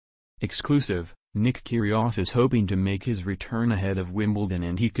Exclusive, Nick Kyrgios is hoping to make his return ahead of Wimbledon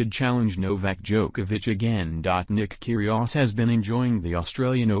and he could challenge Novak Djokovic again. Nick Kyrgios has been enjoying the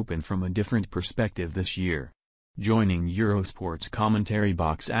Australian Open from a different perspective this year. Joining Eurosport's commentary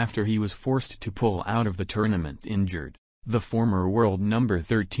box after he was forced to pull out of the tournament injured, the former world number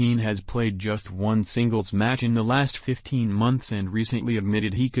 13 has played just one singles match in the last 15 months and recently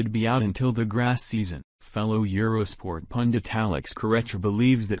admitted he could be out until the grass season. Fellow Eurosport pundit Alex Kyrgios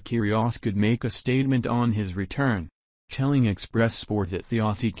believes that Kyrgios could make a statement on his return, telling Express Sport that the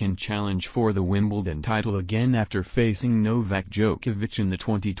Aussie can challenge for the Wimbledon title again after facing Novak Djokovic in the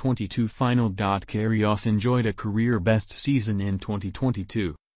 2022 final. Kyrgios enjoyed a career-best season in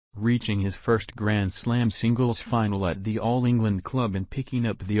 2022, reaching his first Grand Slam singles final at the All England Club and picking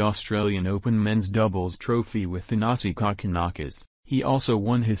up the Australian Open men's doubles trophy with Thanasi Kokkinakis. He also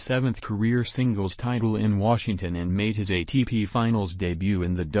won his 7th career singles title in Washington and made his ATP Finals debut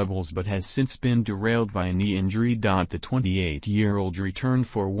in the doubles but has since been derailed by a knee injury. The 28-year-old returned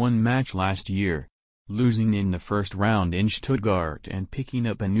for one match last year, losing in the first round in Stuttgart and picking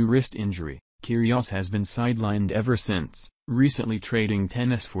up a new wrist injury. Kyrgios has been sidelined ever since, recently trading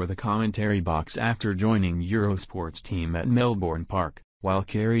tennis for the commentary box after joining Eurosport's team at Melbourne Park. While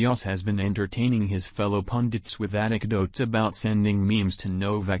Kyrgios has been entertaining his fellow pundits with anecdotes about sending memes to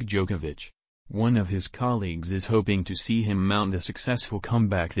Novak Djokovic, one of his colleagues is hoping to see him mount a successful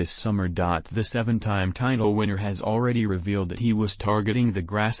comeback this summer. The seven-time title winner has already revealed that he was targeting the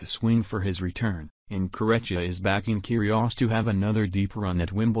grass swing for his return, and Kyrgios is backing Kyrgios to have another deep run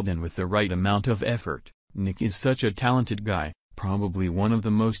at Wimbledon with the right amount of effort. Nick is such a talented guy, probably one of the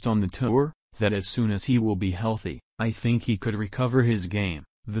most on the tour, that as soon as he will be healthy, I think he could recover his game,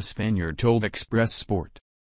 the Spaniard told Express Sport.